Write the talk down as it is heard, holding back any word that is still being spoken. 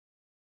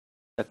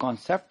The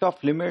concept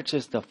of limits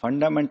is the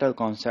fundamental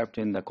concept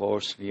in the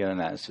course Real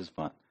Analysis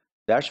 1.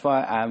 That's why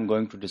I am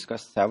going to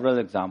discuss several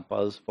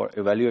examples for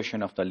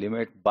evaluation of the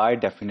limit by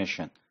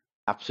definition.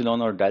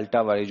 Epsilon और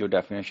delta वाली जो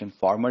definition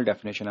formal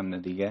definition हमने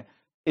दी है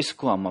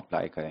इसको हम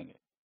apply करेंगे.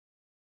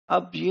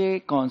 अब ये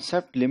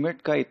कॉन्सेप्ट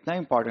लिमिट का इतना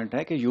इंपॉर्टेंट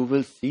है कि you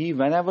will see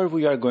whenever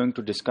we are going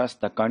to discuss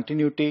the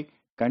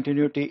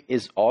continuity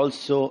is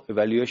also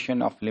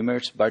evaluation of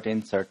limits but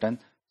in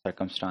certain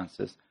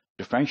circumstances.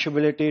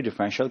 Differentiability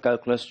differential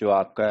calculus जो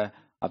आपका है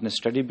आपने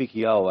स्टडी भी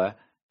किया हुआ है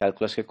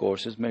कैलकुलस के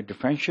कोर्सेज में.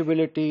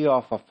 Differentiability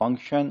of a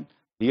function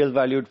real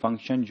valued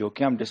function जो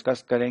कि हम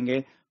डिस्कस करेंगे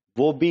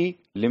वो भी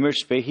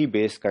लिमिट्स पे ही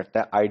बेस करता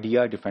है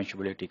आइडिया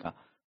डिफरेंशियबिलिटी का.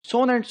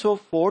 So on and so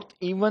fourth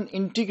even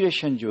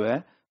integration जो है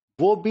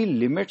वो भी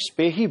लिमिट्स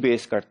पे ही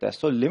बेस करता है.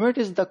 So limit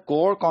is the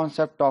core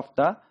concept of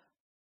the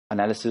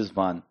analysis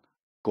 1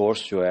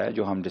 course जो है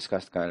जो हम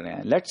डिस्कस कर रहे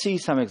हैं. Let's see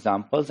some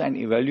examples and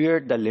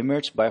evaluate the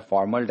limits bye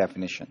formal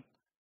definition.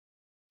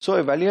 So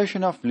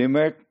evaluation of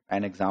limit,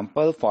 an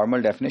example,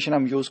 formal definition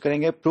हम यूज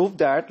करेंगे. Prove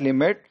that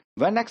limit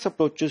when x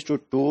approaches to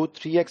 2,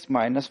 3x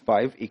minus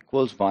 5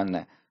 equals 1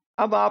 है.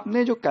 अब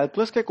आपने जो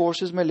calculus के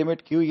courses में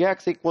limit की हुई है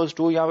x equals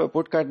 2 यहाँ पे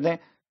पुट कर दें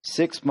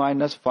 6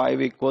 minus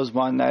 5 equals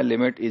 1 है.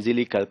 लिमिट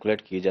इजीली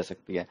कैलकुलेट की जा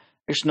सकती है.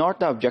 It's not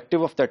the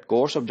objective of that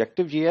course.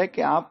 Objective ये है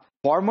कि आप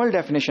फॉर्मल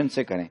डेफिनेशन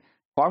से करें.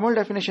 फॉर्मल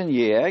डेफिनेशन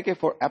ये है कि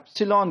for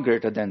epsilon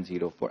greater than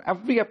 0, for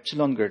every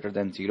epsilon greater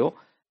than 0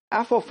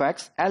 F of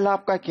x L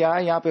आपका क्या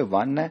है यहाँ पे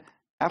 1 है.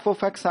 एफ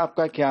ऑफ एक्स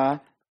आपका क्या है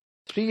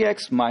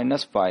 3x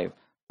माइनस 5.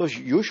 तो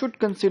you should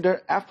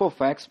consider F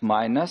of x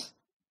minus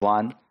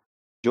 1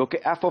 जो कि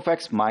F of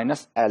x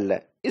minus L है.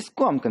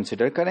 इसको हम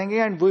कंसिडर करेंगे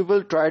and we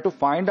will try to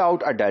find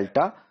out a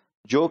delta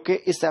जो कि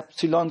इस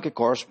एप्सिलॉन के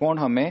कॉरस्पॉन्ड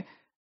हमें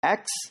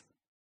x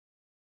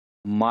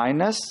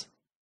minus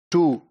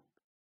 2.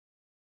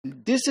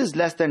 This is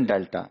less than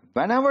delta.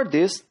 When ever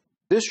this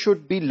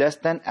should be less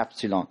than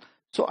epsilon.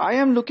 So I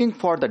am looking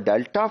for the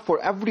delta for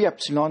every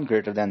epsilon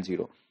greater than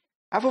 0.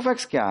 f of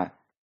x क्या है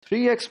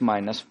 3x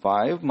minus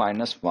 5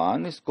 minus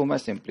 1. इसको मैं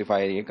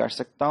simplify ये कर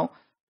सकता हूँ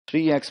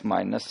 3x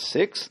minus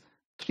 6.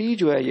 3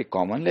 जो है ये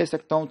कॉमन ले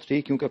सकता हूँ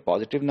 3 क्योंकि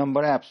पॉजिटिव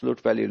नंबर है.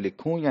 एब्सोल्यूट वैल्यू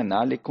लिखूं या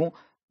ना लिखूं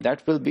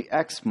that will be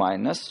x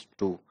minus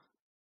 2.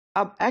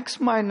 अब x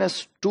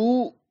minus 2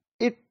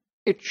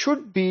 it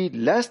should be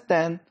less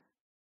than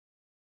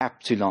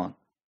epsilon.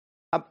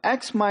 अब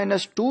x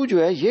minus 2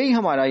 जो है यही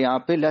हमारा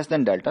यहाँ पे less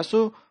than delta.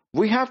 So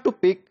we have to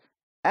pick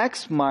x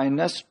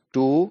minus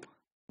 2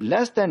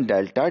 less than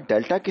delta.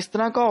 Delta किस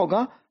तरह का होगा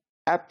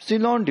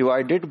एप्सिलॉन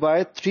डिवाइडेड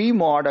बाय 3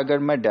 मॉड. अगर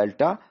मैं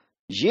डेल्टा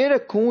ये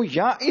रखूं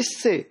या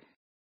इससे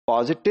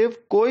पॉजिटिव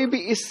कोई भी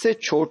इससे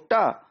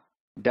छोटा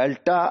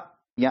डेल्टा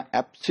या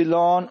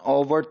एप्सिलॉन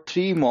ओवर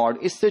 3 मॉड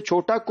इससे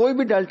छोटा कोई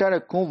भी डेल्टा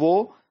रखूं वो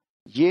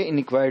ये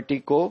इनइक्वालिटी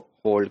को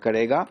होल्ड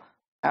करेगा.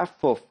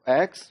 f of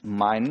x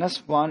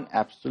minus 1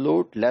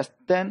 absolute less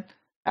than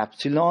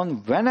epsilon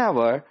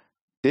whenever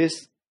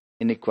this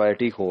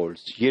inequality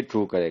holds. ये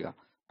ट्रू करेगा.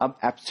 अब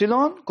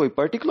एप्सिलॉन कोई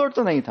पर्टिकुलर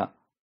तो नहीं था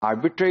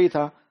आर्बिट्रेरी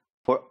था.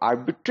 For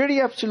arbitrary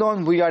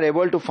epsilon we are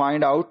able to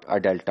find out a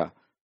delta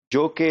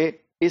जो कि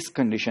इस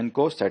कंडीशन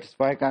को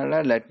सेटिस्फाई कर रहा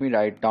है. Let me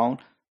write down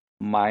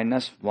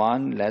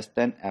 -1 less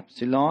than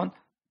epsilon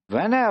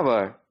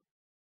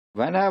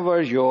whenever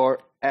your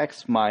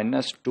x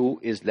minus 2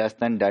 is less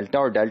than delta.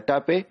 और डेल्टा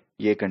पे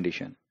ये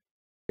कंडीशन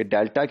कि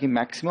डेल्टा की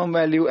maximum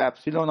value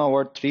epsilon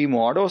over 3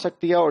 mod हो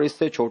सकती है और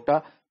इससे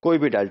छोटा कोई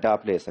भी डेल्टा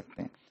आप ले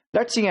सकते हैं.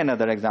 Let's see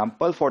another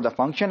example. For the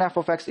function f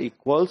of x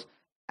equals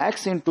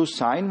x into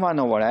sine 1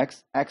 over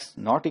x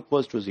not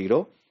equals to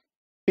 0.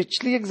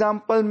 पिछली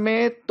एग्जांपल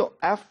में तो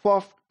f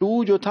of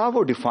 2 जो था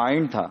वो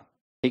डिफाइंड था.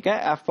 ठीक है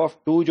f of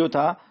 2 जो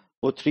था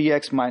वो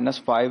 3x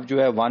माइनस 5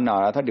 जो है 1 आ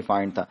रहा था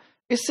डिफाइंड था.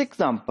 इस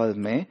एग्जांपल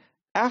में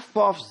f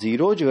of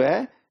 0 जो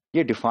है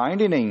ये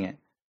डिफाइंड ही नहीं है.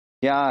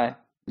 क्या है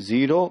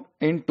 0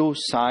 इंटू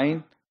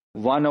साइन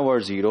 1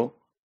 ओवर 0.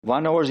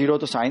 1 over 0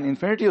 तो साइन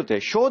इन्फिनिटी होते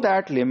हैं. Show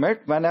that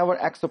limit when ever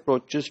x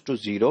approaches to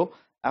 0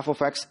 F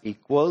of x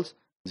equals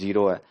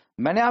 0 है.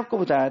 मैंने आपको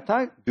बताया था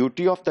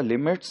ब्यूटी ऑफ द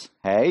लिमिट्स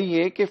है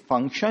ये कि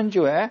फंक्शन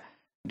जो है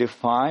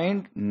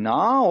डिफाइंड ना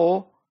हो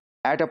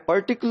at a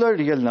particular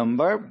real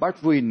number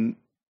but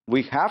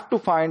we have to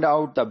find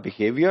out the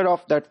behaviour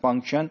of that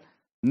function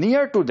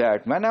near to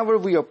that when ever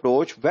we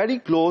approach very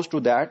close to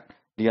that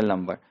real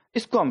number.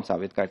 इसको हम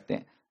साबित करते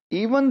हैं.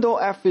 Even though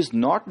f is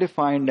not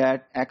defined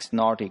at x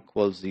not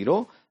equals 0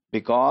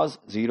 because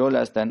 0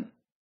 less than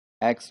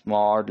x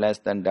mod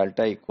less than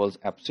delta equals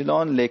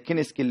epsilon, लेकिन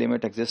इसकी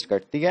limit exist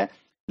करती है.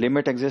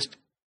 Limit exist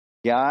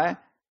क्या है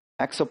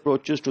x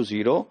approaches to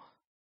 0.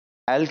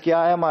 l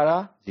क्या है हमारा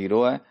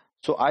 0 है.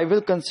 So I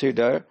will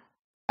consider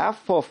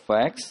f of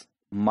x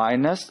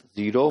minus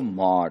 0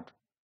 mod.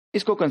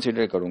 इसको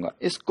कंसिडर करूंगा.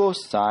 इसको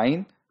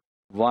साइन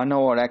 1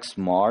 over x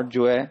mod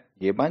जो है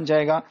ये बन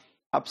जाएगा.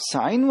 अब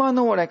साइन 1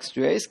 ओवर x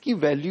जो है इसकी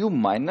वैल्यू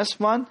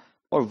 -1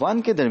 और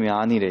 1 के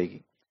दरमियान ही रहेगी.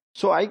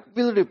 सो I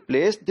will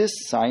replace this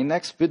sign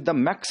x with the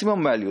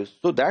maximum values.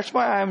 So that's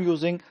why I am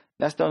using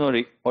less than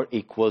और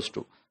equals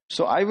to.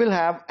 So I will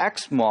have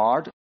x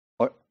mod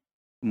और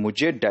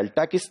मुझे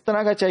डेल्टा किस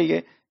तरह का चाहिए,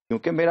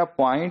 क्योंकि मेरा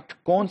पॉइंट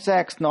कौन सा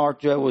एक्स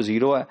नॉट जो है वो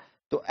 0 है,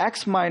 तो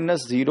x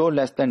minus 0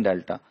 less than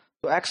delta,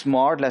 तो x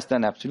mod less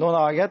than epsilon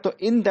आ गया, तो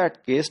in that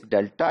case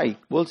delta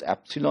equals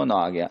epsilon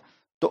आ गया।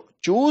 तो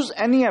choose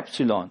any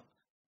epsilon,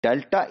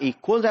 delta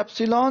equals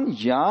epsilon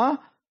या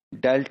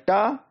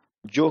डेल्टा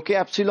जो कि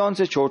एप्सिलॉन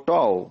से छोटा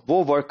हो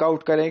वो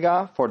वर्कआउट करेगा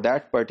फॉर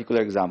दैट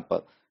पर्टिकुलर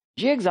एग्जांपल।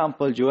 ये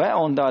एग्जांपल जो है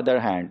ऑन द अदर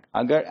हैंड,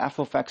 अगर एफ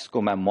ऑफ एक्स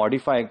को मैं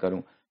मॉडिफाई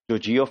करूं, जो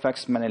जी ऑफ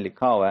एक्स मैंने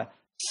लिखा हुआ है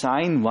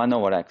साइन 1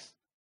 ओवर एक्स,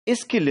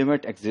 इसकी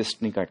लिमिट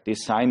एग्जिस्ट नहीं करती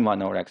sign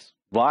 1 over x.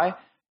 Why?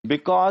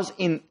 Because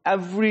in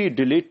every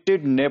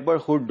deleted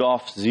neighbourhood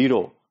of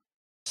 0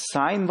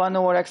 sign 1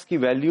 over x की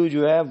वैल्यू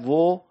जो है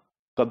वो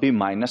कभी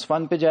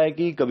 -1 पे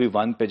जाएगी, कभी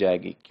 1 पे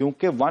जाएगी,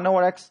 क्योंकि 1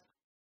 over x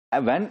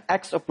when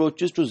x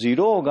approaches to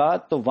 0 होगा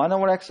तो 1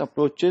 over x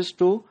approaches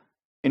to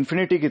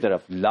infinity की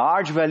तरफ,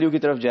 लार्ज वैल्यू की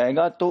तरफ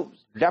जाएगा, तो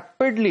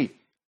रैपिडली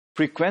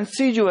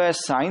फ्रीक्वेंसी जो है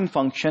साइन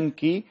फंक्शन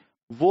की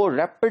वो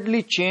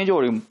रैपिडली चेंज हो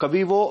रही,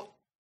 कभी वो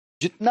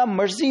जितना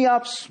मर्जी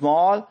आप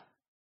स्मॉल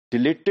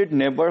डिलीटेड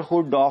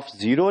नेबरहुड ऑफ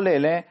 0 ले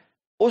लें,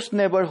 उस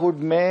नेबरहुड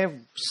में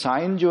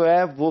साइन जो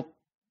है वो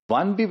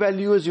 1 भी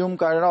वैल्यू एज्यूम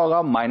कर रहा होगा,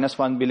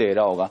 -1 भी ले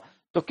रहा होगा,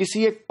 तो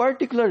किसी एक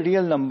पर्टिकुलर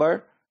रियल नंबर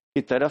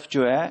की तरफ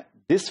जो है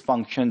this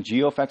function g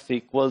of x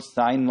equals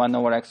sin 1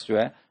 over x जो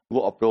है वो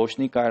अप्रोच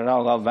नहीं कर रहा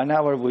होगा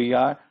whenever we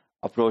are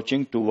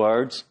approaching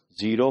towards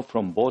 0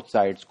 from both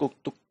sides को।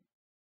 तो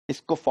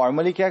इसको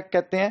फॉर्मली क्या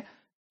कहते हैं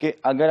कि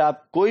अगर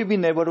आप कोई भी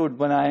नेबरहुड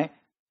बनाएं,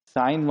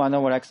 sin 1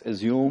 over x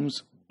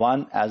assumes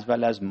 1 as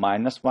well as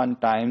 -1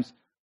 times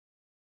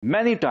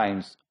many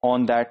times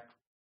on that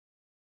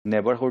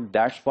neighborhood,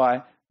 that's why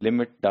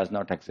limit does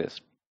not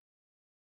exist.